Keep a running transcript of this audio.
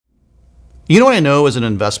You know what I know as an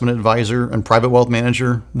investment advisor and private wealth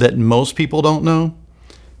manager that most people don't know?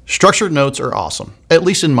 Structured notes are awesome, at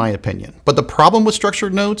least in my opinion. But the problem with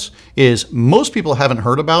structured notes is most people haven't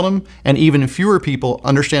heard about them, and even fewer people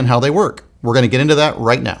understand how they work. We're going to get into that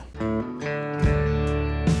right now.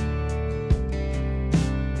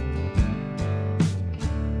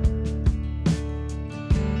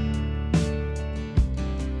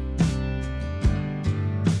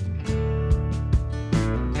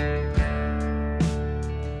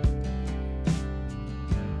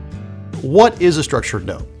 What is a structured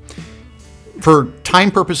note? For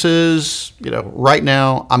time purposes, right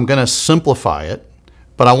now I'm going to simplify it,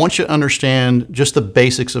 but I want you to understand just the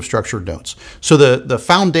basics of structured notes. So the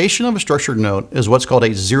foundation of a structured note is what's called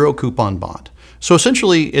a zero coupon bond. So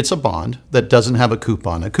essentially it's a bond that doesn't have a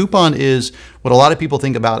coupon. A coupon is what a lot of people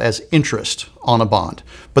think about as interest on a bond,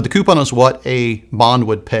 but the coupon is what a bond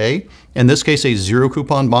would pay. In this case, a zero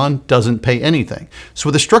coupon bond doesn't pay anything. So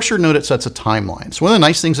with a structured note, it sets a timeline. So one of the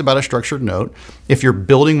nice things about a structured note, if you're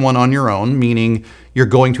building one on your own, meaning you're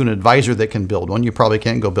going to an advisor that can build one, you probably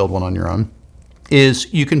can't go build one on your own,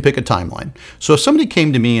 is you can pick a timeline. So if somebody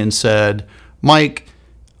came to me and said, Mike,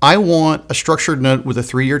 I want a structured note with a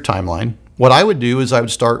 3-year timeline, what I would do is I would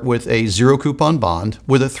start with a zero coupon bond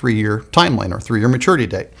with a 3-year timeline or 3-year maturity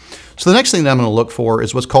date. So the next thing that I'm going to look for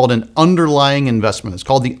is what's called an underlying investment. It's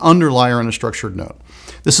called the underlier on a structured note.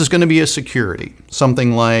 This is going to be a security,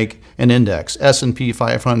 something like an index, S&P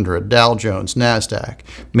 500, Dow Jones, NASDAQ.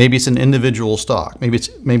 Maybe it's an individual stock. Maybe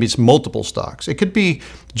it's multiple stocks. It could be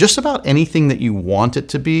just about anything that you want it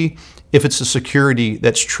to be if it's a security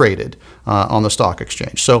that's traded on the stock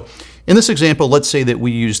exchange. So in this example, let's say that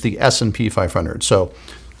we use the S&P 500. So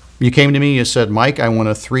you came to me, you said, Mike, I want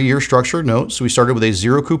a 3-year structured note. So we started with a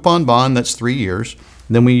zero coupon bond, that's 3 years.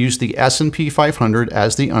 Then we used the S&P 500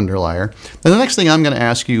 as the underlier. Then the next thing I'm going to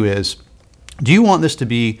ask you is, do you want this to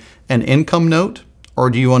be an income note or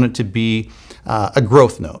do you want it to be a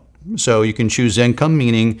growth note? So you can choose income,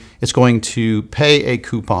 meaning it's going to pay a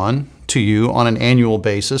coupon to you on an annual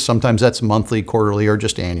basis. Sometimes that's monthly, quarterly, or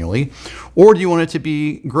just annually. Or do you want it to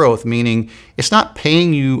be growth, meaning it's not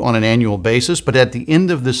paying you on an annual basis, but at the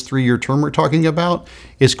end of this 3-year term we're talking about,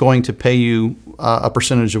 it's going to pay you a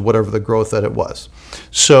percentage of whatever the growth that it was.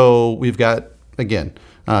 So we've got, again,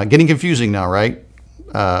 getting confusing now, right?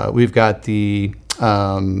 We've got the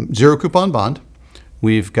zero coupon bond.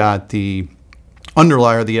 We've got the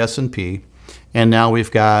underlier, the S&P. And now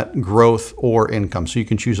we've got growth or income. So you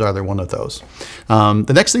can choose either one of those.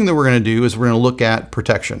 The next thing that we're going to do is we're going to look at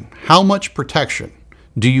protection. How much protection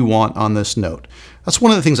do you want on this note? That's one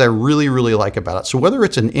of the things I really, really like about it. So whether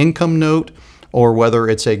it's an income note or whether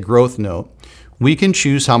it's a growth note, we can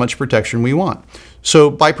choose how much protection we want. So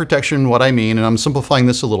by protection, what I mean, and I'm simplifying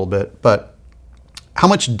this a little bit, but how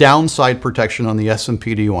much downside protection on the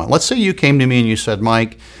S&P do you want? Let's say you came to me and you said,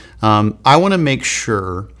 Mike, I want to make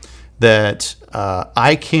sure that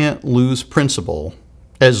I can't lose principal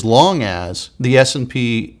as long as the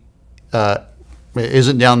S&P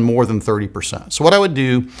isn't down more than 30%. So what I would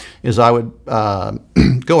do is I would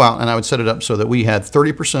go out and I would set it up so that we had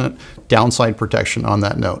 30% downside protection on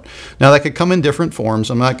that note. Now that could come in different forms.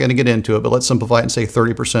 I'm not going to get into it, but let's simplify it and say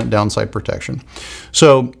 30% downside protection.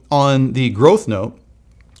 So on the growth note,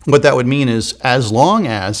 what that would mean is as long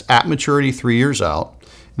as at maturity 3 years out,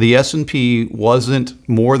 the S&P wasn't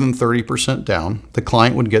more than 30% down, the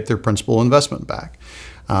client would get their principal investment back.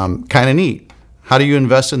 Kind of neat. How do you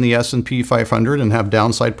invest in the S&P 500 and have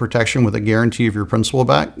downside protection with a guarantee of your principal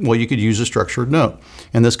back? Well, you could use a structured note.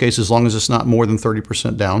 In this case, as long as it's not more than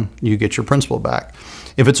 30% down, you get your principal back.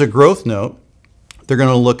 If it's a growth note, they're going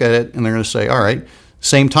to look at it and they're going to say, all right,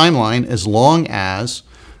 same timeline, as long as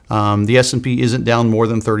the S&P isn't down more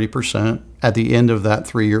than 30% at the end of that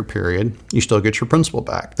 3-year period, you still get your principal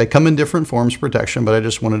back. They come in different forms of protection, but I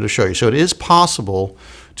just wanted to show you. So it is possible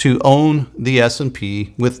to own the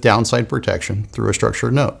S&P with downside protection through a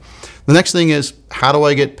structured note. The next thing is, how do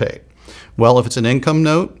I get paid? Well, if it's an income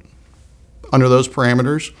note, under those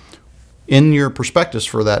parameters, in your prospectus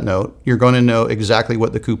for that note, you're going to know exactly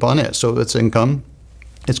what the coupon is. So if it's income,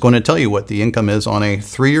 it's going to tell you what the income is on a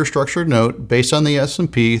 3-year structured note based on the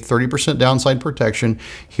S&P, 30% downside protection.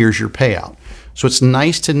 Here's your payout. So it's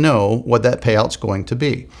nice to know what that payout's going to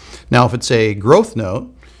be. Now, if it's a growth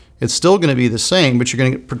note, it's still going to be the same, but you're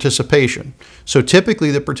going to get participation. So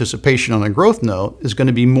typically the participation on a growth note is going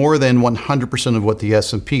to be more than 100% of what the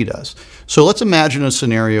S&P does. So let's imagine a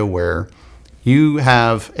scenario where you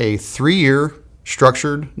have a 3-year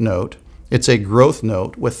structured note. It's a growth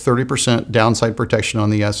note with 30% downside protection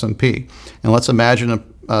on the S&P. And let's imagine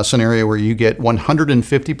scenario where you get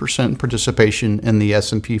 150% participation in the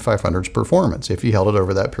S&P 500's performance if you held it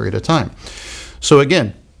over that period of time. So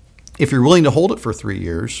again, if you're willing to hold it for 3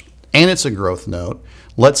 years and it's a growth note,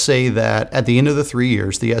 let's say that at the end of the 3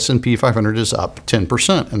 years, the S&P 500 is up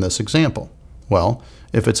 10% in this example. Well,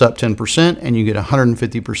 if it's up 10% and you get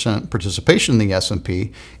 150% participation in the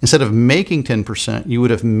S&P, instead of making 10%, you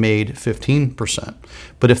would have made 15%.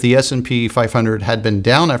 But if the S&P 500 had been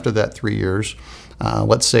down after that 3 years,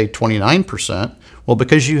 let's say 29%, well,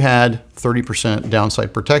 because you had 30%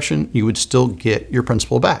 downside protection, you would still get your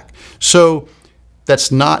principal back. So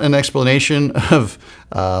that's not an explanation of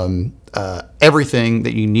everything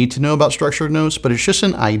that you need to know about structured notes, but it's just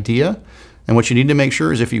an idea. And what you need to make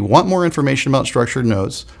sure is if you want more information about structured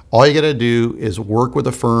notes, all you got to do is work with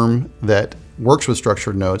a firm that works with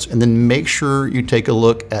structured notes, and then make sure you take a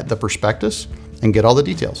look at the prospectus and get all the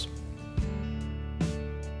details.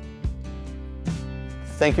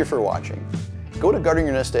 Thank you for watching. Go to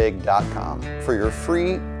guardingyournestegg.com for your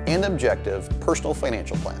free and objective personal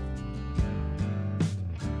financial plan.